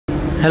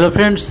Hello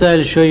friends,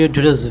 I'll show you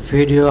today's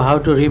video how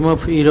to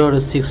remove error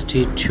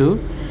 62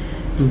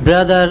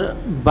 brother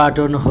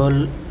buttonhole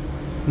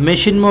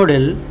machine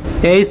model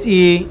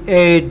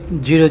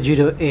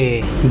HE800A।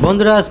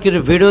 বন্ধুরা আজকের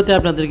ভিডিওতে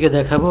আপনাদেরকে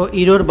দেখাবো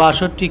error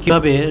 62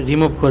 কিভাবে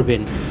রিমুভ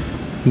করবেন।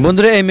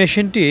 বন্ধুরা এই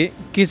মেশিনটি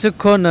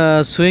কিছুক্ষণ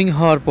সুইং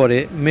হওয়ার পরে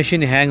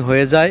মেশিন হ্যাং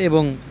হয়ে যায়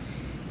এবং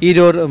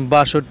error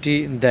 62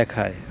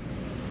 দেখায়।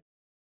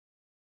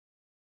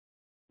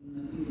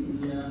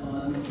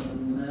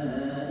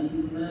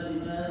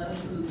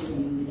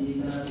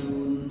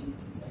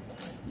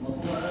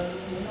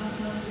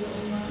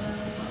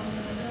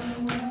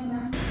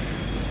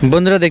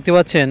 বন্ধুরা দেখতে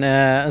পাচ্ছেন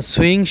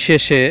সুইং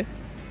শেষে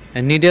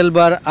নিডল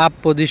বার আপ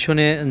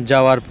পজিশনে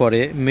যাওয়ার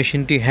পরে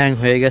মেশিনটি হ্যাং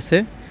হয়ে গেছে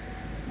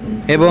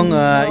এবং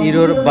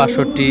error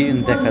 62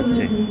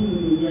 দেখাচ্ছে।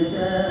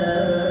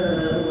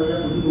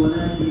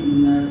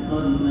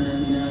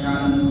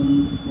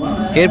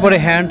 এরপরে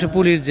হ্যান্ড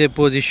পুলির যে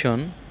পজিশন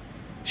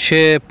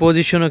সে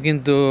পজিশনও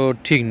কিন্তু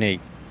ঠিক নেই,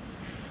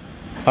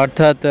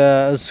 অর্থাৎ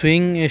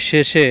সুইং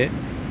শেষে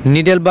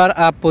নিডল বার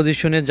আপ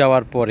পজিশনে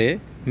যাওয়ার পরে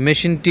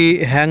মেশিনটি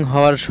হ্যাং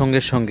হওয়ার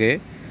সঙ্গে সঙ্গে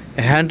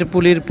হ্যান্ড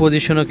পুলির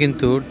পজিশনও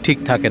কিন্তু ঠিক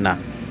থাকে না।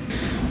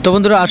 তো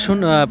বন্ধুরা আসুন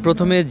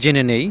প্রথমে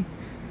জেনে নেই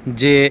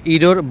যে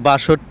error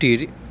 62-র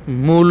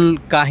মূল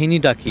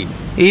কাহিনীটা কি।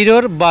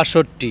 error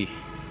 62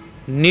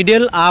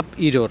 needle up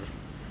error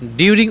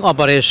during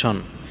operation,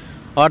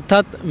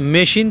 অর্থাৎ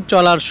মেশিন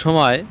চলার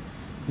সময়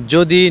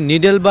যদি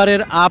নিডল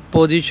বারের আপ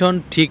পজিশন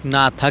ঠিক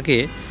না থাকে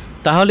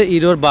তাহলে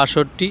error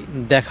 62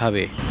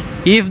 দেখাবে।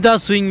 If the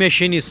sewing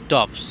machine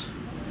stops,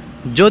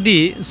 যদি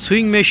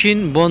সুইং মেশিন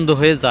বন্ধ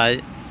হয়ে যায়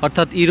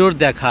অর্থাৎ error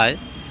দেখায়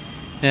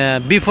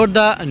before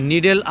the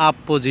needle up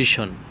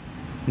position,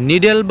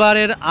 needle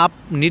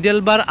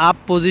bar up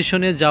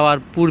পজিশনে যাওয়ার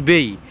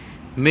পূর্বেই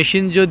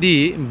মেশিন যদি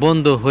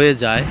বন্ধ হয়ে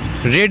যায়,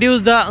 reduce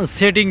the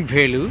setting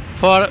value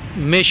for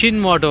machine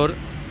motor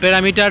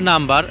parameter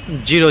number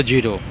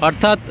 00,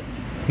 অর্থাৎ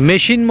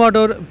মেশিন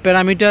মোটর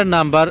প্যারামিটার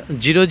নাম্বার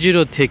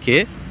 00 থেকে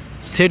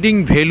সেটিং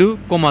ভ্যালু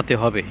কমাতে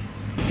হবে।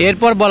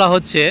 এরপর বলা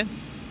হচ্ছে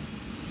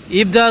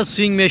if the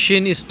swing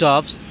machine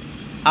stops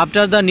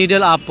after the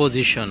needle up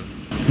position,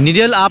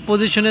 needle up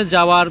পজিশনে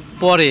যাওয়ার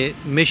পরে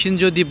মেশিন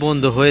যদি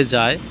বন্ধ হয়ে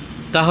যায়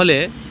তাহলে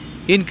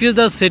increase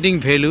the setting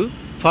value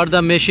for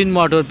the machine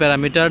motor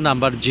parameter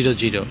number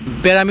 00,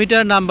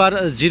 parameter number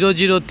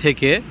 00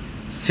 থেকে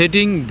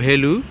সেটিং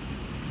ভ্যালু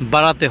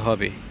বাড়াতে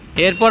হবে।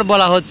 এরপর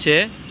বলা হচ্ছে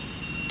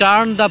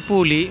টার্ন দ্য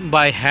পুলি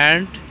বাই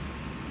হ্যান্ড,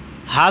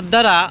 হাত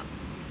দ্বারা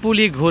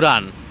পুলি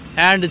ঘুরান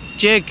অ্যান্ড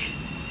চেক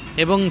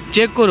এবং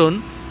চেক করুন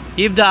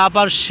if the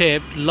upper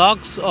shape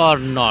locks or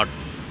not,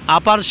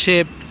 upper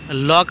shape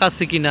lock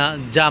আছে কিনা,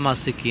 জাম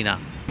আছে কিনা।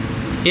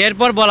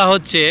 এরপর বলা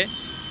হচ্ছে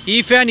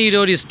if an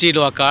error still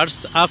workers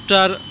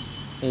after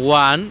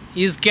one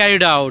is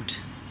carried out,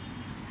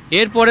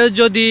 এরপরে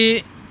যদি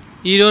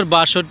error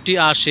 62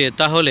 আসে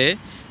তাহলে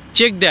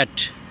check that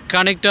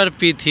connector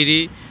P3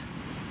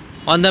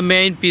 on the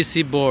main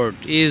PC board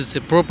is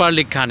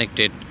properly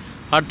connected,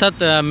 অর্থাৎ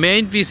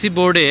মেইন পিসি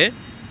বোর্ডে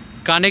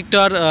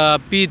কানেক্টর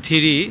P3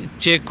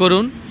 চেক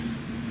করুন,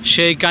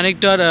 সেই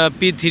কানেক্টর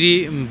P3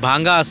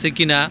 ভাঙা আছে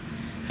কিনা,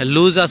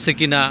 লুজ আছে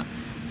কিনা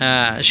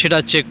সেটা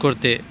চেক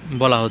করতে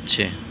বলা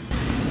হচ্ছে।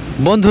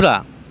 বন্ধুরা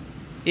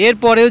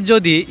এরপরেও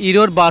যদি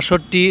error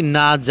 62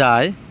 না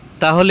যায়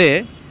তাহলে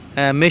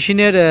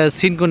মেশিনের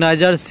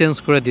সিনক্রোনাইজার চেঞ্জ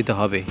করে দিতে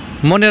হবে।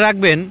 মনে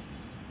রাখবেন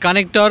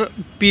কানেক্টর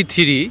P3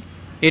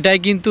 এটাই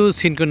কিন্তু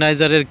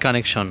সিনক্রোনাইজারের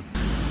কানেকশন।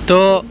 তো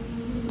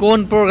কোন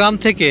প্রোগ্রাম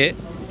থেকে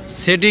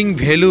সেটিং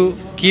ভ্যালু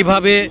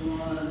কিভাবে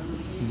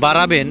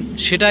বাড়াবেন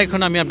সেটা এখন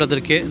আমি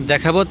আপনাদেরকে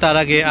দেখাবো। তার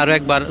আগে আরও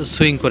একবার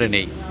সুইং করে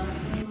নেই।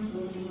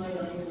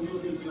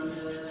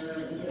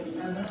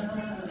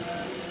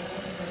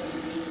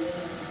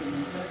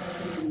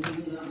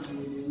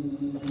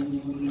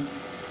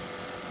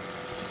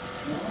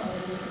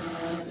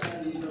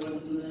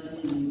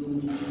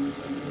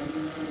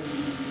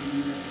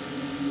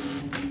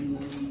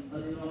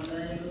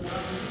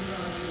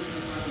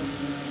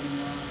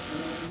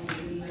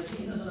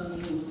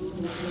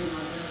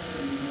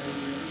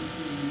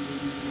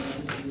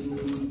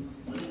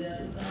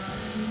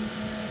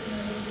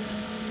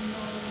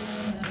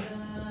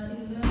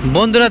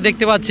 বন্ধুরা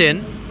দেখতে পাচ্ছেন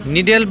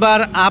নিডল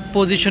বার আপ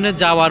পজিশনে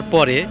যাওয়ার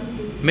পরে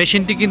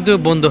মেশিনটি কিন্তু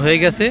বন্ধ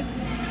হয়ে গেছে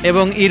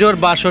এবং error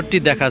 62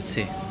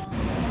 দেখাচ্ছে।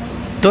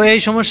 তো এই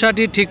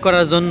সমস্যাটি ঠিক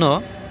করার জন্য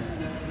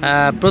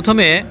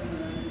প্রথমে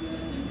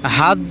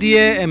হাত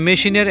দিয়ে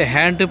মেশিনের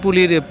হ্যান্ড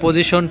পুলির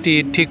পজিশনটি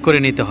ঠিক করে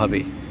নিতে হবে।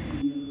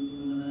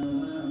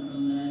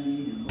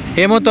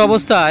 এমতো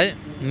অবস্থায়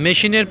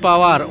মেশিনের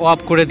পাওয়ার অফ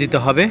করে দিতে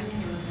হবে।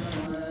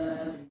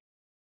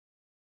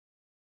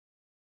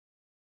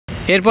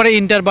 এরপরে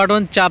ইন্টার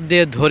বাটন চাপ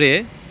দিয়ে ধরে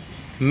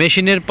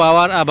মেশিনের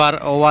পাওয়ার আবার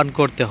অন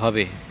করতে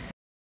হবে।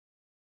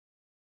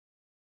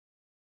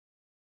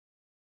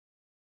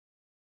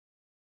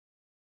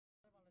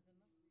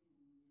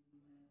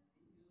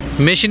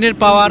 মেশিনের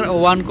পাওয়ার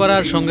অন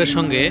করার সঙ্গে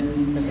সঙ্গে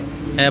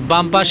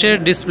বাম পাশের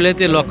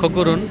ডিসপ্লেতে লক্ষ্য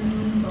করুন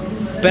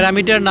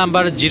প্যারামিটার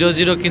নাম্বার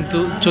 00 কিন্তু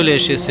চলে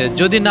এসেছে।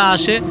 যদি না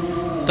আসে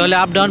তাহলে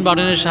আপ ডাউন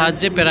বাটনের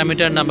সাহায্যে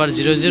প্যারামিটার নাম্বার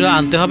 00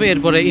 আনতে হবে,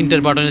 এরপরে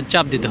ইন্টার বাটনে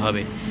চাপ দিতে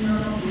হবে।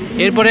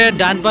 এরপরে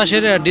ডান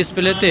পাশের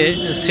ডিসপ্লেতে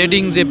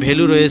সেটিং যে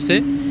ভ্যালু রয়েছে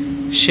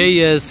সেই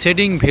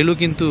সেটিং ভ্যালু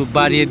কিন্তু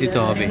বাড়িয়ে দিতে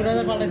হবে।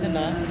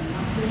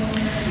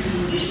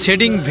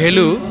 সেটিং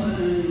ভ্যালু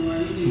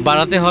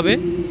বাড়াতে হবে।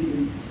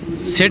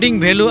 সেটিং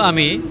ভ্যালু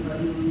আমি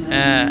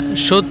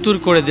 70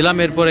 করে দিলাম,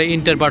 এরপরে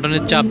ইন্টার বাটনে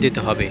চাপ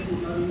দিতে হবে।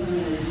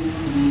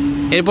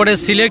 এরপরে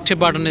সিলেক্ট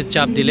বাটনে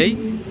চাপ দিলেই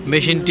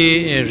মেশিনটি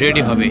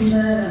রেডি হবে।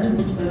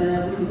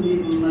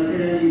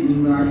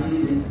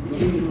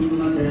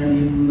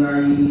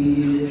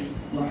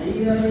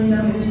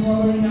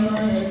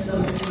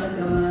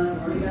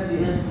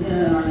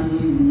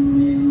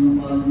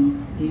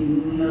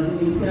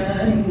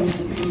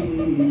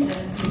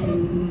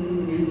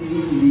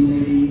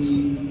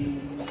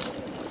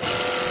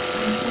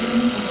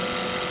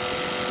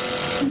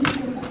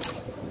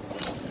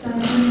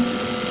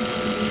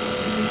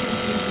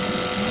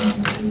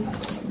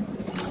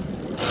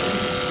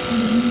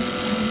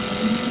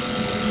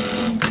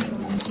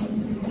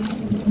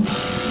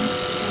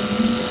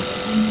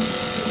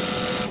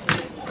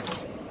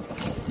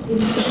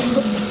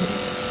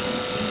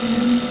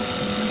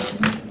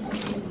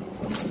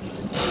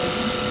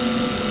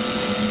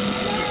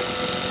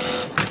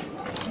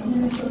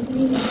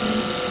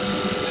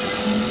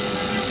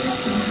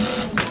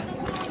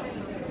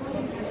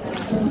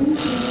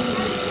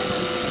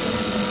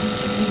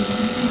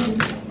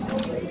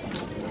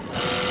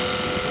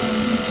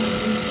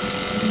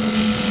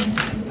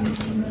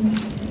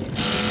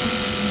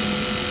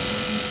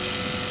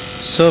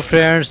 So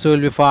friends, we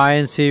will be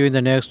fine. See you in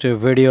the next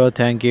video.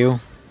 Thank you.